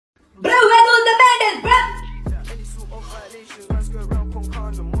Bro, where's all the medals, bro?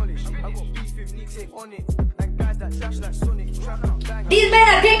 These men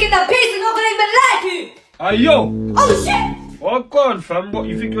are taking the piss and not gonna even lie to you! Hey yo! Oh shit! What gone, fam? What,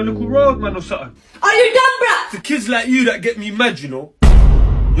 you think you're a little road man or something? Are you dumb, bruh? It's the kids like you that get me mad, you know?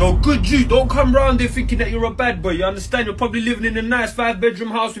 You're good, you. Don't come round there thinking that you're a bad boy. You understand? You're probably living in a nice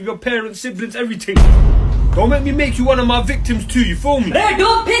 5-bedroom house with your parents, siblings, everything. Don't make me make you one of my victims too, you feel me? Bro,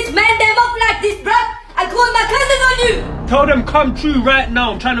 don't piss man them off like this, bruh! I called my cousin on you! Tell them come true right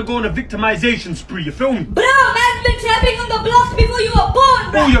now. I'm trying to go on a victimization spree, you feel me? Bro, man's been trapping on the blocks before you were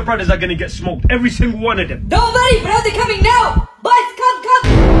born, bro! All your brothers are gonna get smoked. Every single one of them. Don't worry, bro, they're coming now! Boys, come!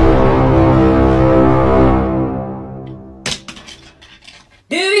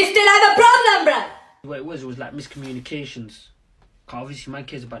 Do we still have a problem, bro? What it was like miscommunications. Cause obviously my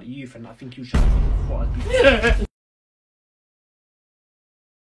cares about the youth and I think you should have thought I'd be...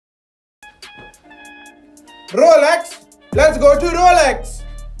 Rolex! Let's go to Rolex!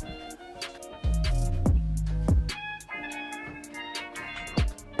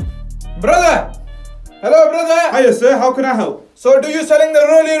 Brother! Hello, brother! Hiya, sir. How can I help? So, do you selling the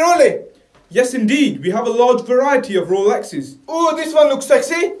Rolly? Yes, indeed. We have a large variety of Rolexes. Oh, this one looks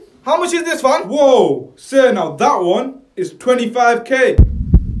sexy. How much is this one? Whoa, sir, now that one is 25k.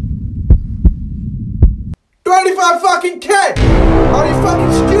 25 fucking K! Are you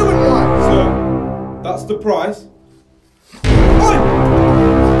fucking stupid, man? Sir, that's the price. Oi!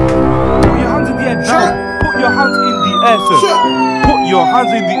 Put your hands in the air now. Shut. Put your hands in the air, sir. Shut. Put your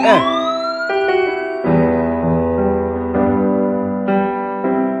hands in the air.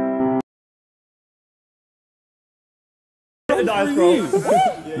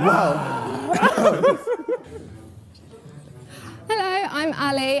 Hello, I'm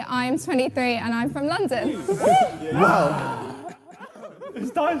Ali, I'm 23 and I'm from London. Hello.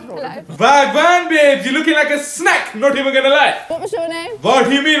 Wagwan, babes, you're looking like a snack, not even gonna lie. What was your name? What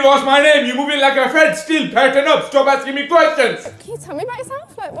do you mean, what's my name? You're moving like a Fred, still pattern up, stop asking me questions. Can you tell me about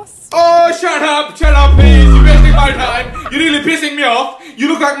yourself? Like, what's... Oh, shut up, please, you're wasting my time. You're really pissing me off. You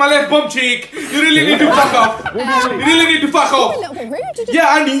look like my left bum cheek. You really need to fuck off. You really need to fuck You're a off. little bit rude. You just...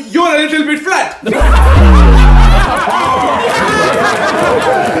 Yeah, and you're a little bit flat.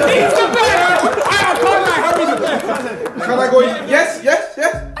 Can I go in? Yes?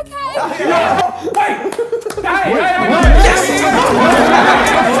 Okay.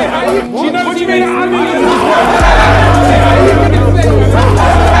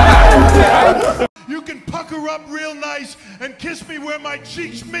 You can pucker up real nice and kiss me where my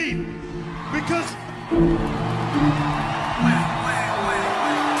cheeks meet. Because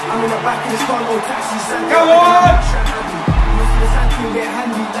I'm in the back of this car, no taxis. Come on!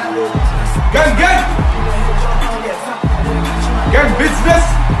 Gang business!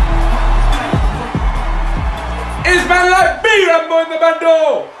 Is man like B-Rambo in the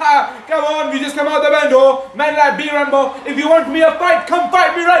bando? Ha! Come on, we just come out the bando. Man like B-Rambo. If you want me a fight, come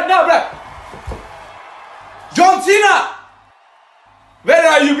fight me right now, bruh. John Cena! Where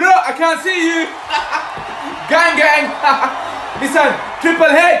are you, bro? I can't see you. Gang. Listen,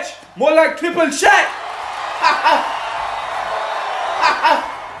 Triple H. More like Triple Shaq.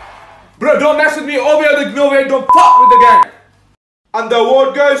 Bro, don't mess with me. Over here, no way. Don't fuck with the gang. And the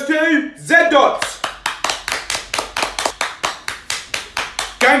award goes to Zdotss.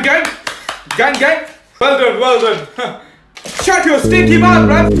 Gang. Well done. Shut your stinky mouth,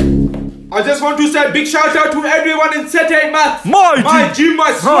 bruv. I just want to say a big shout out to everyone in Setting Math. My G,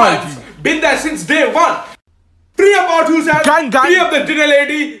 my swipes. Been there since day one. Free of our two sets, free of the dinner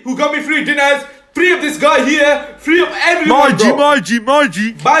lady who got me free dinners, free of this guy here, free of everyone, bro. My G.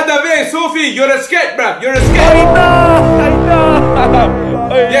 By the way, Sophie, you're a skate, bruv. You're a skate. I know.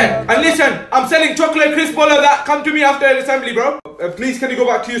 Yeah, and listen, I'm selling chocolate crisp, all of that. Come to me after assembly, bro. Please, can you go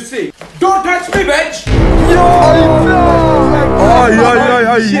back to your seat? Don't touch me, bitch.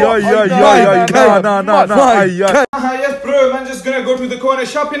 Yes, bro, I'm just gonna go to the corner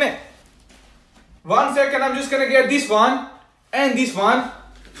shop, innit? 1 second, I'm just gonna get this one and this one.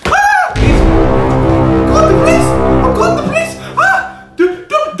 Ah! Call the police! I'm calling the police! Ah!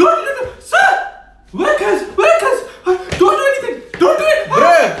 Don't, sir! Workers! Don't do anything! Don't do it!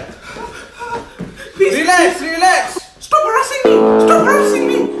 Bro! Please, relax! Stop harassing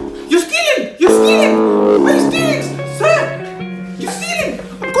me! You're stealing! Why are you stealing? Sir! You're stealing!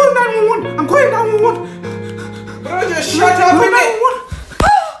 I'm calling 911! Bro, just shut up a minute!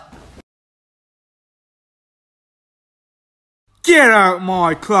 Get out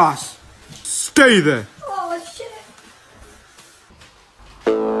my class. Stay there. Oh shit!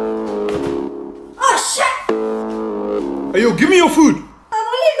 Oh shit! Hey, yo, give me your food. I've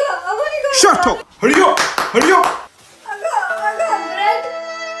only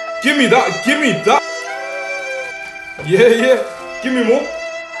Give me that. Give me that. Yeah. Give me more.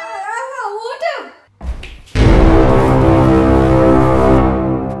 Water.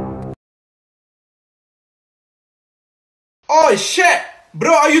 Oh shit!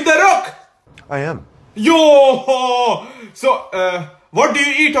 Bro, are you the Rock? I am. Yo! So, what do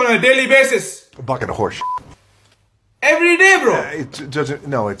you eat on a daily basis? A bucket of horse shit. Every day, bro? It doesn't,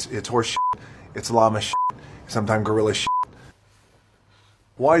 no, it's horse shit. It's llama shit. Sometimes gorilla shit.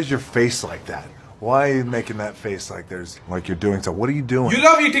 Why is your face like that? Why are you making that face like you're doing something? What are you doing? You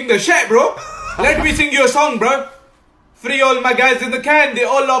love eating the shit, bro. Let me sing you a song, bro. Free all my guys in the can. They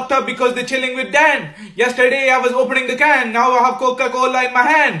all locked up because they're chilling with Dan. Yesterday I was opening the can. Now I have Coca-Cola in my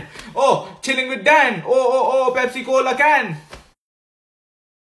hand. Oh, chilling with Dan. Oh, Pepsi-Cola can.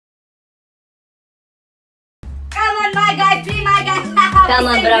 Come on, my guy, free my guy. Come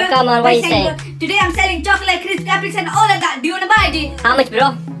on, bro, come on, what you saying? Today I'm selling chocolate, crisp, apples and all of that. Do you wanna buy it? How much,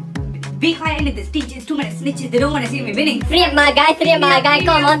 bro? Be quiet in this. Teachers, too many snitches. They don't wanna see me winning. Free up my guy,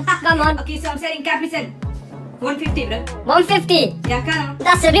 come on. Okay, so I'm selling Capri 150, bro. 150? Yeah, come on.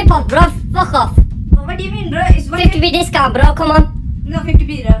 That's a rip-off, bro. Fuck off. What do you mean, bro? It's 50p discount, bro. Come on. No,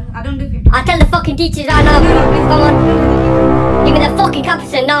 50p, bro. I don't do 50p. I'll tell the fucking teachers right now, bro. Come on. Give me the fucking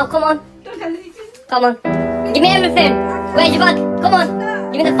Capri now. Come on. Don't tell the teachers. Come on. Give me everything. Where's your bag? Come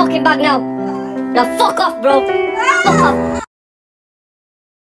on. Give me the fucking bag now. Now fuck off, bro. Fuck off.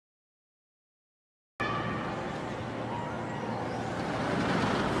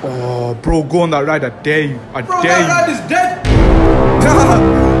 Oh, bro, go on that ride. I dare you. I Bro, dare that you. ride is dead.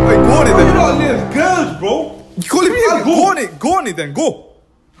 Wait, go on it Bro, then. you don't live girls, bro. You calling me? I'll go. Go on it then. Go.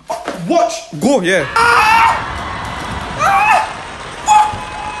 Watch. Go, yeah.